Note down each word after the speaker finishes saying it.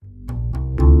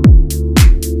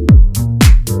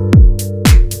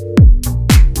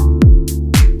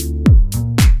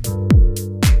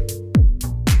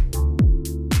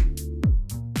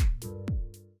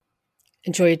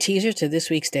Enjoy a teaser to this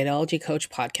week's Datology Coach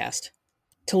podcast.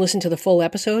 To listen to the full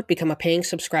episode, become a paying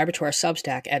subscriber to our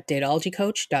Substack at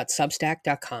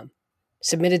datologycoach.substack.com.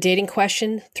 Submit a dating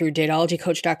question through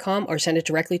datologycoach.com or send it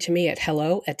directly to me at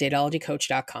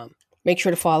hello@datologycoach.com. Make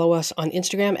sure to follow us on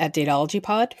Instagram at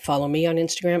DatologyPod. Follow me on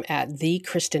Instagram at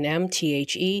TheChristanM,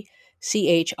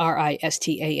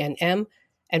 TheChristanM,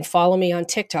 and follow me on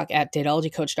TikTok at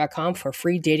datologycoach.com for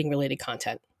free dating-related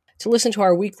content. To listen to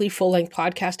our weekly full-length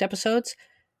podcast episodes,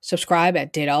 subscribe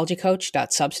at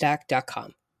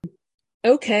datologycoach.substack.com.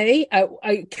 Okay,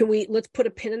 let's put a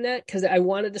pin in that, because I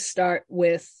wanted to start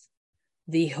with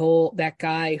that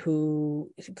guy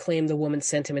who claimed the woman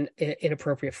sent him an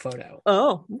inappropriate photo.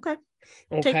 Oh, okay.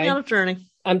 Take me on a journey.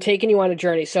 I'm taking you on a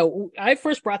journey. So I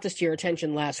first brought this to your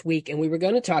attention last week, and we were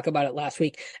going to talk about it last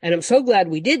week. And I'm so glad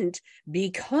we didn't,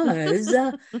 because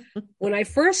when I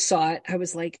first saw it, I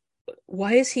was like,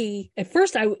 why is he at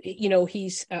first? I'm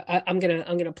going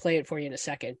to play it for you in a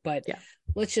second, but yeah.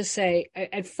 Let's just say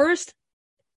at first,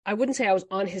 I wouldn't say I was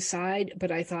on his side,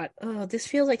 but I thought, oh, this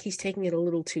feels like he's taking it a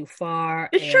little too far.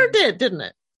 It sure did, didn't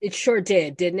it? It sure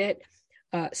did, didn't it?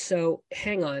 So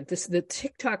hang on. The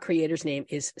TikTok creator's name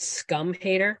is Scum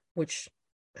Hater, which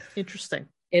interesting.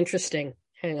 Hang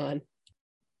on.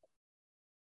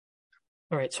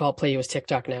 All right, so I'll play you his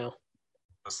TikTok now.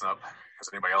 Listen up. Has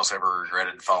anybody else ever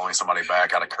regretted following somebody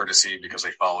back out of courtesy because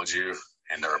they followed you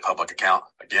and they're a public account?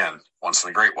 Again, once in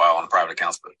a great while on private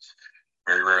accounts, but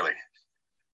very rarely.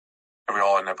 And we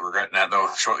all end up regretting that, though,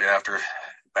 shortly after.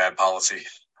 Bad policy.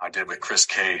 I did with Chris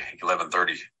K,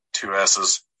 1130. 2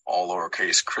 S's, all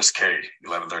lowercase, Chris K,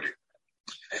 1130.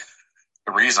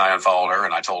 The reason I unfollowed her,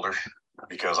 and I told her,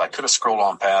 because I could have scrolled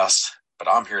on past, but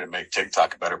I'm here to make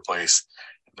TikTok a better place,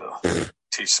 to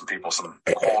teach some people some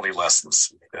quality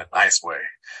lessons in a nice way.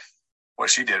 What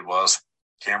she did was,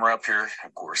 camera up here,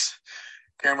 of course,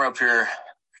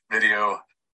 video,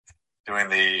 doing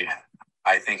the,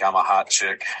 I think I'm a hot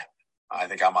chick, I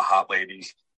think I'm a hot lady,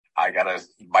 I gotta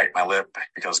bite my lip,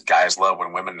 because guys love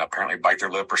when women apparently bite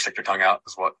their lip or stick their tongue out,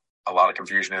 is what a lot of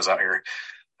confusion is out here.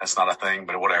 That's not a thing,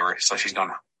 but whatever. So she's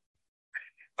done,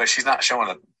 but she's not showing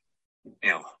it,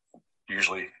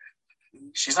 usually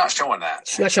she's not showing that.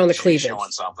 She's not showing the cleavage. She's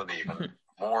showing something even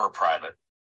more private.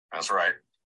 That's right.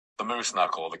 The moose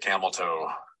knuckle, the camel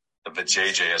toe, the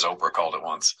vajayjay, as Oprah called it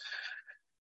once.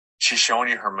 She's showing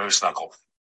you her moose knuckle.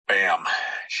 Bam.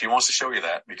 She wants to show you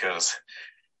that because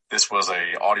this was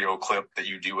a audio clip that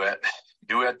you duet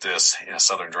this in a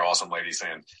Southern drawl. Some lady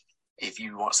saying, if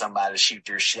you want somebody to shoot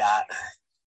your shot,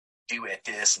 duet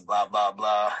this and blah, blah,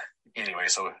 blah. Anyway,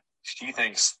 so she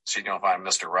thinks she's going to find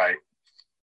Mr. Right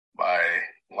by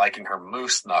liking her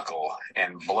moose knuckle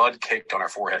and blood caked on her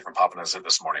forehead from popping a zit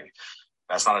this morning.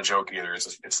 That's not a joke either.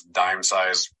 It's dime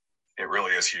size. It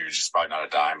really is huge. It's probably not a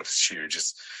dime, but it's huge.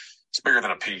 It's bigger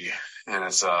than a pea, and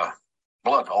it's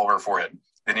blood all over her forehead.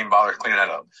 Didn't even bother cleaning that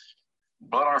up.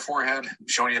 Blood on her forehead,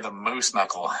 showing you the moose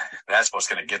knuckle. That's what's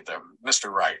going to get them, Mr.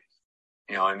 Right.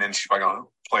 And then she's probably going to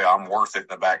play I'm Worth It in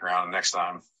the background. And next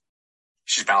time,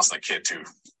 she's bouncing the kid too.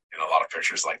 A lot of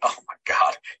pictures like, oh my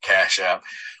God, Cash App.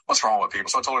 What's wrong with people?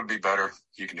 So I told her to be better.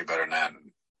 You can do better than that.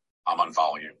 And I'm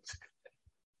unfollowing you.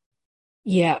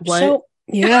 Yeah. What? So,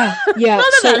 yeah. None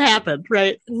of that happened,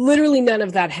 right? Literally none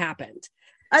of that happened.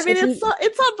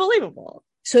 It's unbelievable.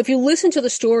 So if you listen to the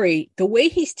story, the way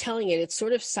he's telling it, it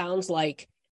sort of sounds like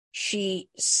she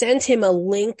sent him a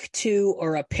link to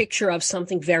or a picture of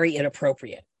something very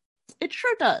inappropriate. It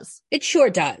sure does. It sure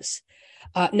does.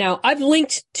 Now I've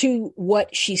linked to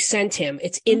what she sent him.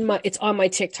 It's it's on my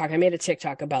TikTok. I made a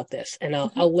TikTok about this, and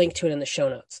I'll link to it in the show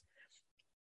notes.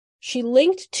 She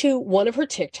linked to one of her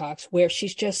TikToks where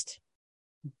she's just,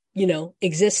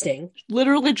 existing.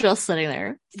 Literally just sitting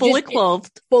there, fully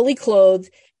clothed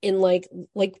in like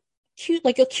cute,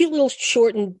 like a cute little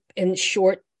shirt and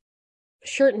short.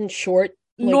 Like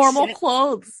normal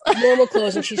clothes. Normal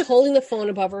clothes, and she's holding the phone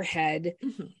above her head.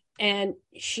 Mm-hmm. And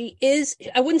she is,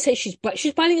 I wouldn't say she's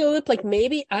biting her lip, like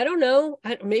maybe, I don't know.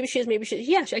 Maybe she is,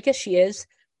 yeah, I guess she is.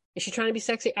 Is she trying to be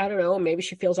sexy? I don't know. Maybe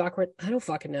she feels awkward. I don't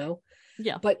fucking know.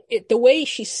 Yeah. But the way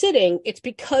she's sitting, it's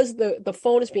because the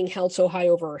phone is being held so high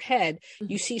over her head.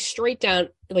 Mm-hmm. You see straight down,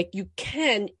 like you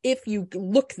can, if you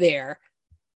look there,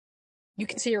 you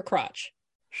can see her crotch.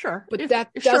 Sure. But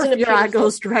that doesn't your eye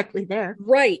goes directly there.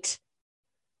 Right.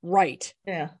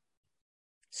 Yeah.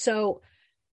 So,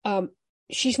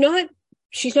 she's not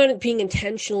being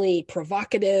intentionally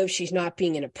provocative. She's not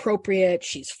being inappropriate.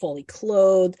 She's fully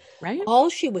clothed. Right. All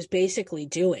she was basically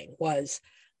doing was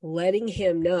letting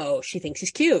him know she thinks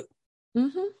he's cute.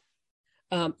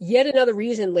 Mm-hmm. Yet another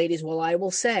reason, ladies, I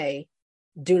will say,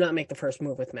 do not make the first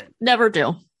move with men. Never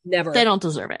do. Never. They don't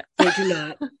deserve it. They do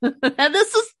not. And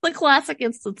this is the classic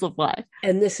instance of why.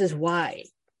 And this is why.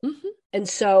 Mm-hmm. And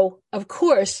so, of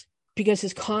course, because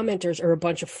his commenters are a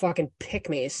bunch of fucking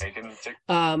pick-me's,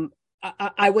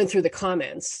 I went through the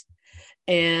comments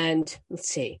and let's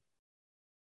see.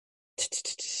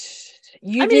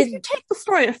 If you take the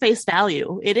story at face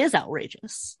value, it is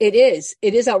outrageous. It is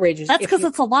outrageous. That's because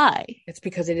it's a lie. It's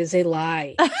because it is a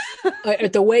lie.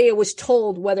 The way it was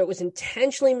told, whether it was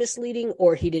intentionally misleading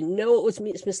or he didn't know it was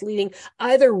misleading,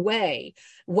 either way,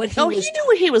 he knew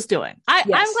what he was doing. Yes.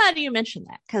 I'm glad you mentioned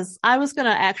that, because I was going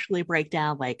to actually break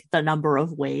down like the number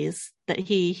of ways that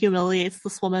he humiliates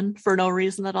this woman for no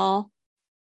reason at all.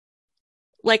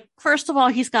 Like, first of all,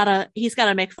 he's gotta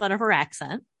make fun of her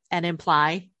accent and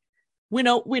imply, we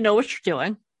know what you're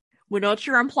doing. We know what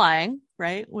you're implying,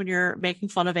 right? When you're making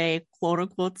fun of a quote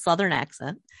unquote Southern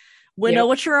accent. We know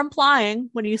what you're implying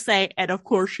when you say, and of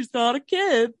course she's not a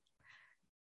kid.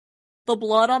 The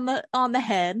blood on the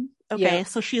head. Okay, yeah.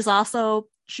 So she's also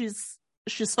she's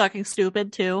fucking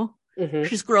stupid too. Mm-hmm.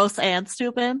 She's gross and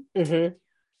stupid. Mm-hmm.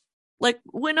 Like,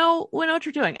 we know what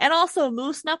you're doing. And also,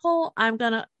 moose knuckle, I'm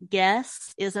gonna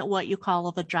guess, isn't what you call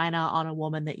a vagina on a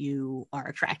woman that you are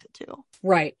attracted to.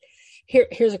 Right.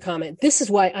 Here's a comment. This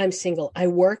is why I'm single. I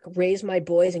work, raise my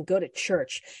boys, and go to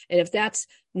church. And if that's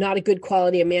not a good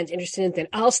quality a man's interested in, then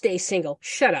I'll stay single.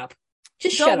 Shut up.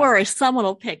 Just don't worry. Someone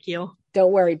will pick you.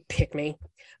 Don't worry. Pick me.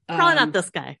 Probably not this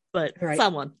guy, but right.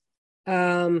 Someone.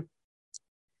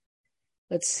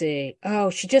 Let's see.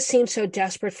 Oh, she just seems so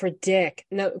desperate for dick.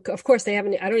 No, of course they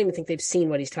haven't. I don't even think they've seen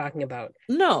what he's talking about.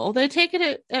 No, they take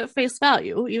it at face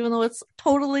value, even though it's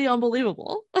totally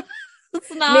unbelievable.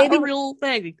 It's not a real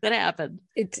thing that happened.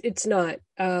 It's not.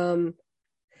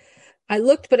 I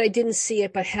looked, but I didn't see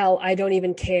it. But hell, I don't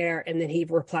even care. And then he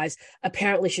replies,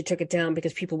 apparently she took it down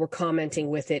because people were commenting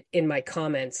with it in my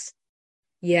comments.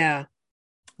 Yeah.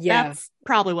 That's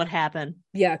probably what happened.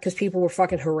 Yeah, because people were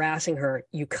fucking harassing her.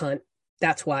 You cunt.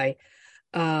 That's why.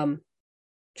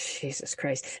 Jesus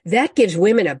Christ. That gives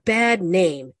women a bad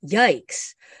name.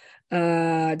 Yikes.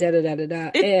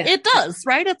 It does,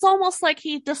 right? It's almost like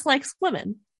he dislikes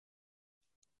women.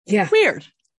 Yeah.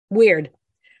 Weird.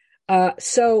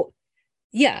 So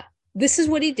yeah, this is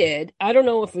what he did. I don't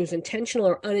know if it was intentional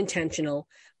or unintentional,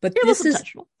 but this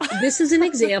is an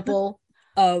example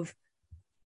of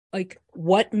like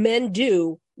what men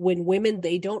do when women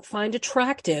they don't find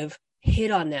attractive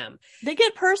hit on them. They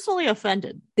get personally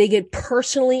offended.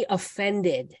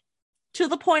 To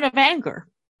the point of anger.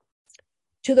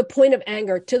 To the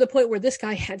point where this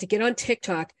guy had to get on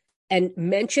TikTok and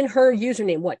mention her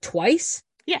username, twice?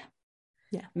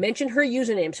 Yeah. Mention her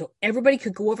username so everybody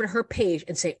could go over to her page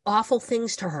and say awful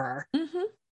things to her. Mm-hmm.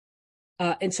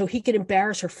 And so he could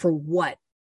embarrass her for what?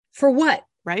 For what?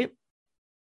 Right.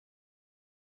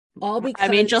 All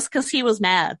because just because he was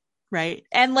mad, right?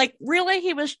 And like, really,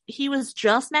 he was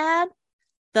just mad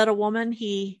that a woman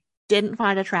he didn't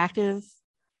find attractive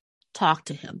talked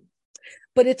to him.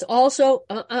 But it's also,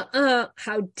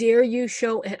 how dare you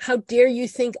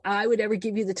think I would ever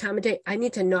give you the time of day? I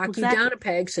need to knock you down a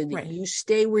peg so that you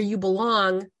stay where you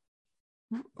belong.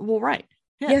 Well, right.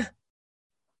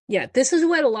 Yeah. This is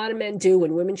what a lot of men do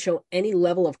when women show any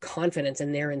level of confidence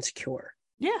and they're insecure.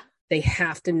 Yeah. They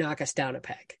have to knock us down a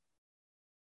peg.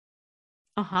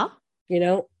 Uh-huh.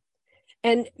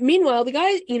 And meanwhile, the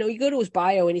guy, you go to his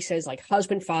bio and he says like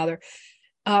husband, father.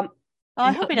 I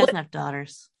hope he doesn't have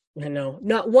daughters. I know.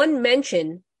 Not one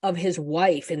mention of his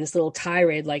wife in this little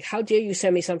tirade. Like, how dare you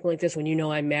send me something like this when you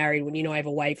know I'm married, when you know I have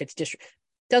a wife? It's just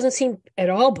doesn't seem at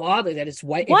all bothered that his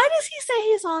wife. Why does he say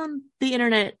he's on the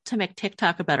internet to make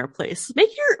TikTok a better place? Make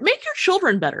your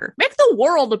children better. Make the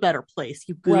world a better place,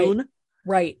 you goon.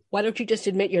 Right. Why don't you just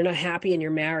admit you're not happy in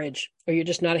your marriage or you're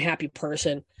just not a happy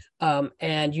person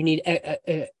and you need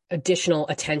additional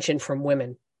attention from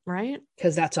women? Right.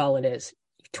 Because that's all it is.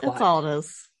 That's all it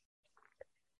is.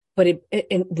 But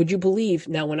and would you believe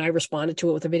now when I responded to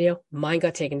it with a video, mine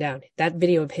got taken down. That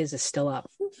video of his is still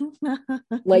up.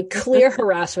 Like clear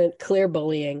harassment, clear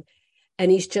bullying.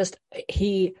 And his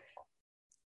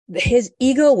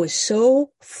ego was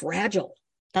so fragile.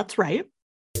 That's right.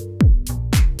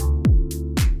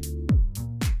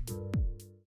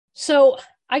 So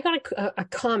I got a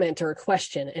comment or a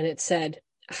question and it said,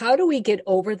 how do we get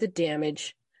over the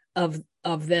damage of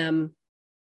them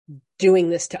doing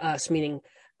this to us? Meaning,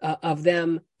 of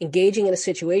them engaging in a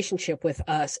situationship with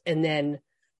us and then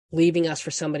leaving us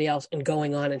for somebody else and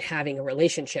going on and having a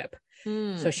relationship.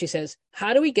 So she says,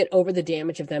 how do we get over the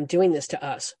damage of them doing this to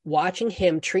us? Watching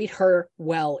him treat her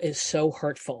well is so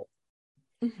hurtful.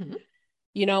 Mm-hmm.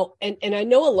 And I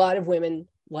know a lot of women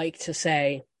like to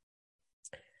say,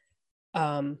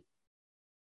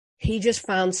 he just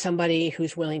found somebody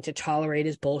who's willing to tolerate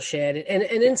his bullshit. And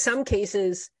in some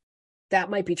cases, that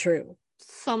might be true.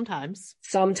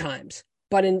 Sometimes.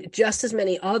 But in just as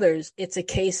many others, it's a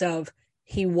case of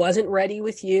he wasn't ready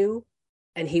with you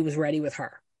and he was ready with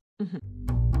her. Mm-hmm.